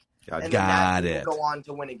week. And Got then it. Will go on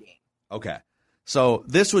to win a game. Okay. So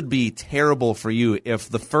this would be terrible for you if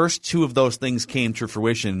the first two of those things came to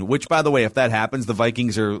fruition, which, by the way, if that happens, the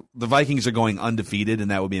Vikings are going undefeated,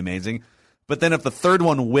 and that would be amazing. But then if the third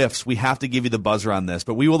one whiffs, we have to give you the buzzer on this.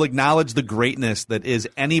 But we will acknowledge the greatness that is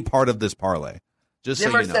any part of this parlay. Just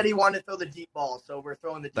Zimmer so you know. said he wanted to throw the deep ball, so we're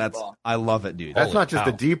throwing the deep ball. I love it, dude. That's not just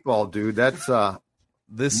a deep ball, dude. That's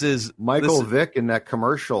this is Michael Vick in that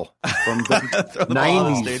commercial from the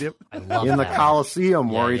 90s in the Coliseum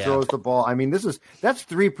where he throws the ball. I mean, that's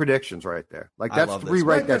 3 predictions right there. Like, that's 3.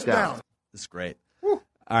 Write that down. That's great. All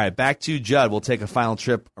right, back to Judd. We'll take a final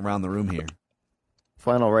trip around the room here.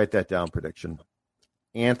 Final write that down prediction.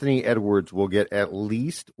 Anthony Edwards will get at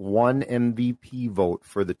least 1 MVP vote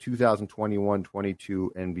for the 2021-22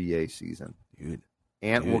 NBA season. Dude.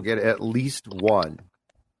 Ant will get at least 1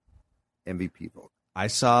 MVP vote. I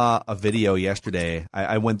saw a video yesterday.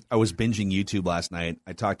 I was binging YouTube last night.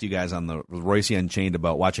 I talked to you guys on the Royce Unchained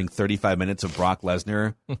about watching 35 minutes of Brock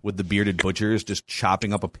Lesnar with the bearded butchers just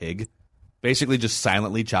chopping up a pig. Basically just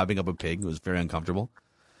silently chopping up a pig. It was very uncomfortable.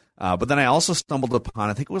 But then I also stumbled upon,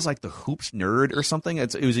 I think it was like the Hoops Nerd or something.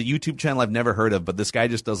 It was a YouTube channel I've never heard of, but this guy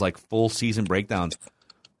just does like full season breakdowns.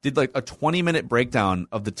 Did like a 20-minute breakdown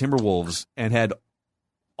of the Timberwolves and had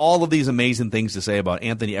all of these amazing things to say about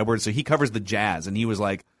Anthony Edwards. So he covers the Jazz, and he was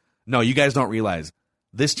like, no, you guys don't realize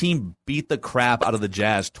this team beat the crap out of the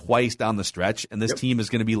Jazz twice down the stretch, and this team is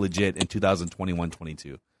going to be legit in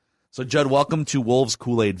 2021-22. So, Judd, welcome to Wolves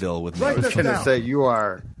Kool-Aidville with me. I was going to say you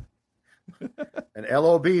are an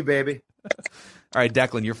LOB, baby. All right,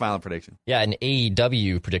 Declan, your final prediction. Yeah, an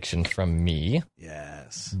AEW prediction from me.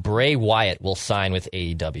 Yes. Bray Wyatt will sign with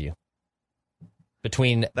AEW.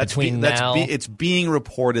 It's being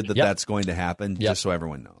reported that that's going to happen, just so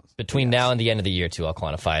everyone knows. Between now and the end of the year, too, I'll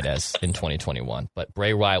quantify it as in 2021. But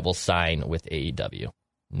Bray Wyatt will sign with AEW.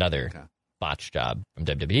 Another botch job from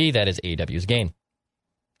WWE. That is AEW's gain.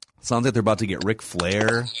 Sounds like they're about to get Ric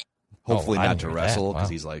Flair. Hopefully not to wrestle because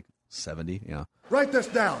he's like 70. Yeah. Write this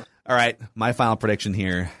down. All right, my final prediction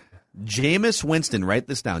here. Jameis Winston, write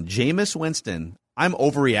this down. Jameis Winston, I'm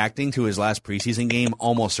overreacting to his last preseason game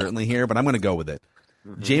almost certainly here, but I'm going to go with it.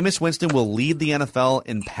 Mm-hmm. Jameis Winston will lead the NFL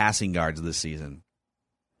in passing yards this season.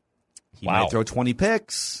 He might throw 20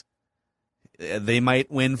 picks. They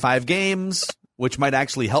might win 5 games, which might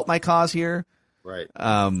actually help my cause here. Right.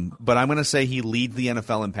 But I'm going to say he leads the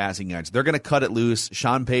NFL in passing yards. They're going to cut it loose.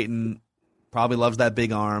 Sean Payton probably loves that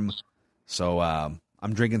big arm. So I'm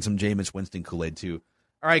drinking some Jameis Winston Kool-Aid too.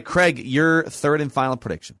 All right, Craig, your third and final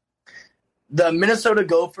prediction. The Minnesota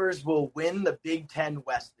Gophers will win the Big Ten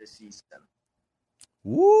West this season.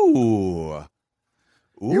 Ooh.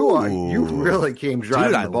 You really came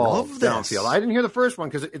driving the ball downfield. I didn't hear the first one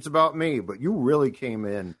because it's about me, but you really came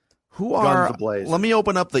in. Guns ablaze. Let me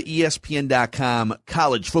open up the ESPN.com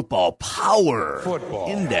College Football Power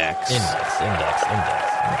Index.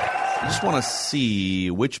 I just want to see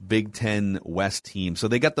which Big Ten West team. So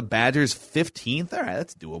they got the Badgers 15th. All right,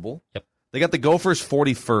 that's doable. Yep. They got the Gophers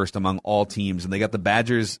 41st among all teams, and they got the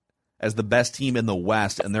Badgers as the best team in the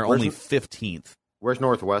West, and they're only 15th. Where's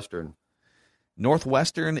Northwestern?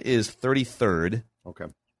 Northwestern is 33rd. Okay.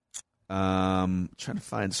 Trying to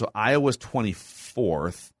find. So Iowa's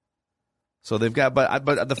 24th. So they've got,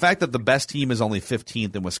 but the fact that the best team is only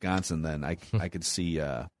 15th in Wisconsin, then I could see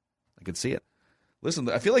it. Listen,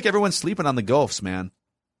 I feel like everyone's sleeping on the Gophs, man.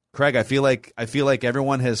 Craig, I feel like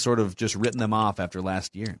everyone has sort of just written them off after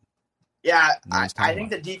last year. Yeah, I think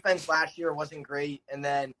the defense last year wasn't great, and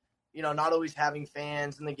then not always having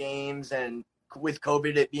fans in the games, and with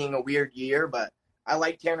COVID it being a weird year. But I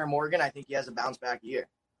like Tanner Morgan. I think he has a bounce back year.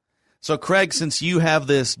 So, Craig, since you have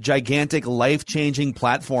this gigantic, life-changing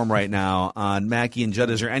platform right now on Mackey and Judd,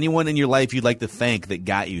 is there anyone in your life you'd like to thank that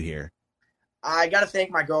got you here? I got to thank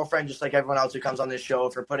my girlfriend, just like everyone else who comes on this show,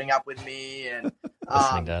 for putting up with me and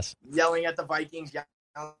yelling at the Vikings,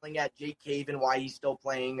 yelling at Jake Caven why he's still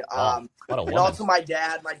playing. What a woman. And also my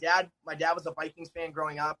dad. My dad was a Vikings fan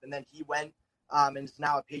growing up, and then he went and is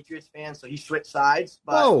now a Patriots fan, so he switched sides.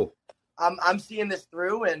 But I'm seeing this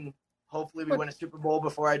through, and hopefully we win a Super Bowl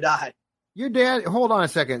before I die. Your dad, hold on a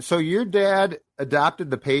second. So your dad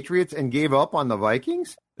adopted the Patriots and gave up on the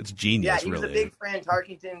Vikings? It's genius, yeah, he was really. a big Fran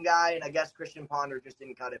Tarkenton guy, and I guess Christian Ponder just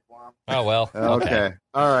didn't cut it for him. Oh, well. Okay.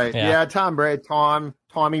 All right. Yeah,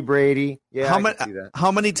 Tommy Brady. Yeah,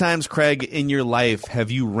 how many times, Craig, in your life have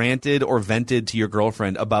you ranted or vented to your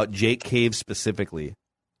girlfriend about Jake Cave specifically?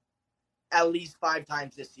 At least 5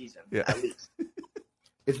 times this season. Yeah. At least.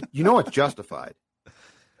 It's justified.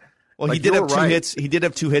 Well, he did have 2 hits. He did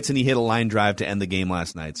have 2 hits, and he hit a line drive to end the game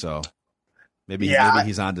last night. So maybe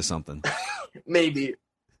he's onto something. Maybe.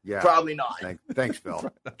 Yeah. Probably not. Thanks,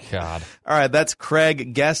 Phil. God. All right, that's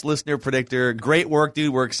Craig, guest listener predictor. Great work,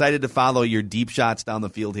 dude. We're excited to follow your deep shots down the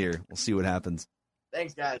field here. We'll see what happens.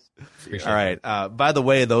 Thanks, guys. All right. By the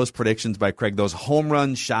way, those predictions by Craig, those home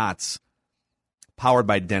run shots, powered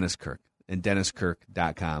by Dennis Kirk and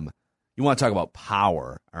DennisKirk.com. You want to talk about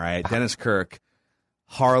power, all right? Dennis Kirk.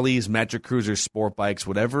 Harleys, Metric Cruisers, sport bikes,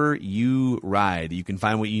 whatever you ride, you can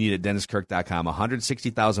find what you need at DennisKirk.com.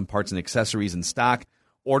 160,000 parts and accessories in stock.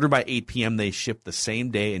 Order by 8 p.m. They ship the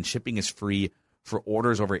same day, and shipping is free for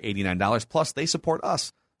orders over $89. Plus, they support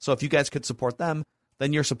us. So if you guys could support them,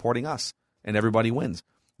 then you're supporting us, and everybody wins.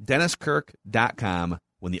 DennisKirk.com.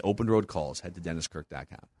 When the open road calls, head to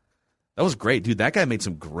DennisKirk.com. That was great, dude. That guy made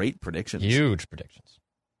some great predictions. Huge predictions.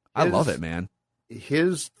 I love it, man.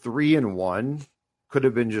 His 3-1 could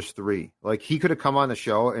have been just 3. Like, he could have come on the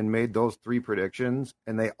show and made those 3 predictions,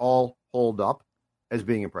 and they all hold up as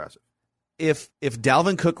being impressive. If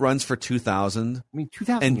Dalvin Cook runs for 2,000,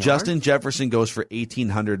 2,000 and yards? Justin Jefferson goes for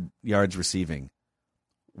 1,800 yards receiving,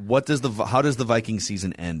 how does the Viking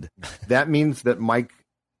season end? That means that Mike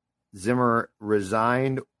Zimmer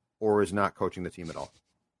resigned or is not coaching the team at all.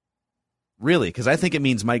 Really? Because I think it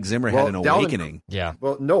means Mike Zimmer had an awakening. Yeah.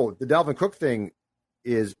 Well, no, the Dalvin Cook thing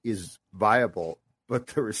is viable, but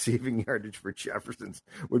the receiving yardage for Jefferson's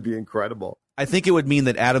would be incredible. I think it would mean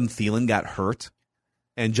that Adam Thielen got hurt,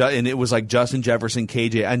 and it was like Justin Jefferson,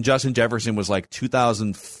 KJ, and Justin Jefferson was like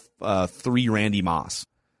 2003 Randy Moss,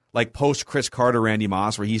 like post Chris Carter Randy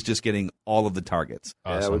Moss, where he's just getting all of the targets.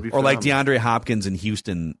 Awesome. That would be or like DeAndre Hopkins in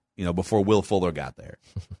Houston, before Will Fuller got there.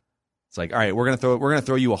 It's like, all right, we're gonna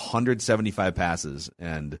throw you 175 passes,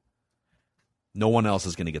 and no one else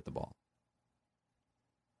is gonna get the ball.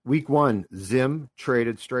 Week 1, Zim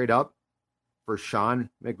traded straight up for Sean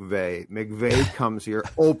McVay. McVay comes here,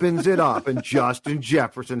 opens it up, and Justin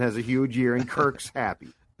Jefferson has a huge year, and Kirk's happy.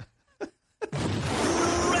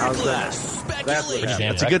 How's that? That's what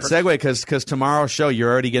happened. It's a good segue because tomorrow's show,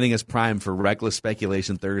 you're already getting us primed for Reckless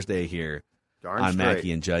Speculation Thursday here on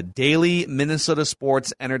Mackey and Judd. Daily Minnesota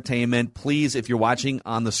sports entertainment. Please, if you're watching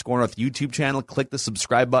on the Score North YouTube channel, click the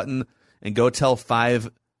subscribe button and go tell 5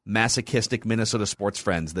 masochistic Minnesota sports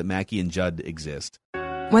friends that Mackey and Judd exist.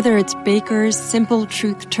 Whether it's Baker's Simple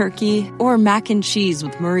Truth Turkey or mac and cheese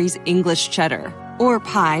with Murray's English Cheddar or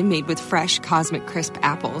pie made with fresh Cosmic Crisp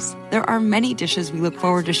apples, there are many dishes we look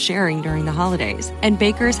forward to sharing during the holidays. And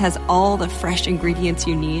Baker's has all the fresh ingredients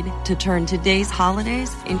you need to turn today's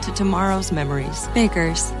holidays into tomorrow's memories.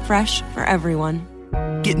 Baker's, fresh for everyone.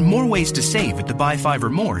 Get more ways to save at the Buy 5 or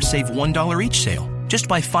More Save $1 each sale. Just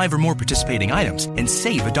buy 5 or more participating items and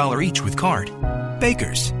save $1 each with card.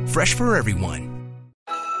 Baker's, fresh for everyone.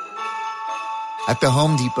 At the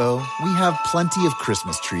Home Depot, we have plenty of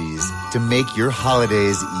Christmas trees to make your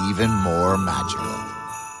holidays even more magical.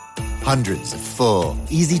 Hundreds of full,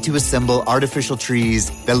 easy-to-assemble artificial trees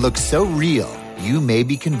that look so real, you may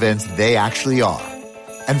be convinced they actually are.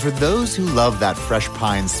 And for those who love that fresh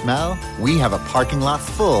pine smell, we have a parking lot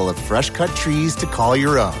full of fresh-cut trees to call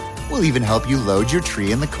your own. We'll even help you load your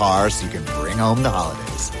tree in the car so you can bring home the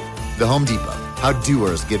holidays. The Home Depot, how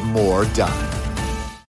doers get more done.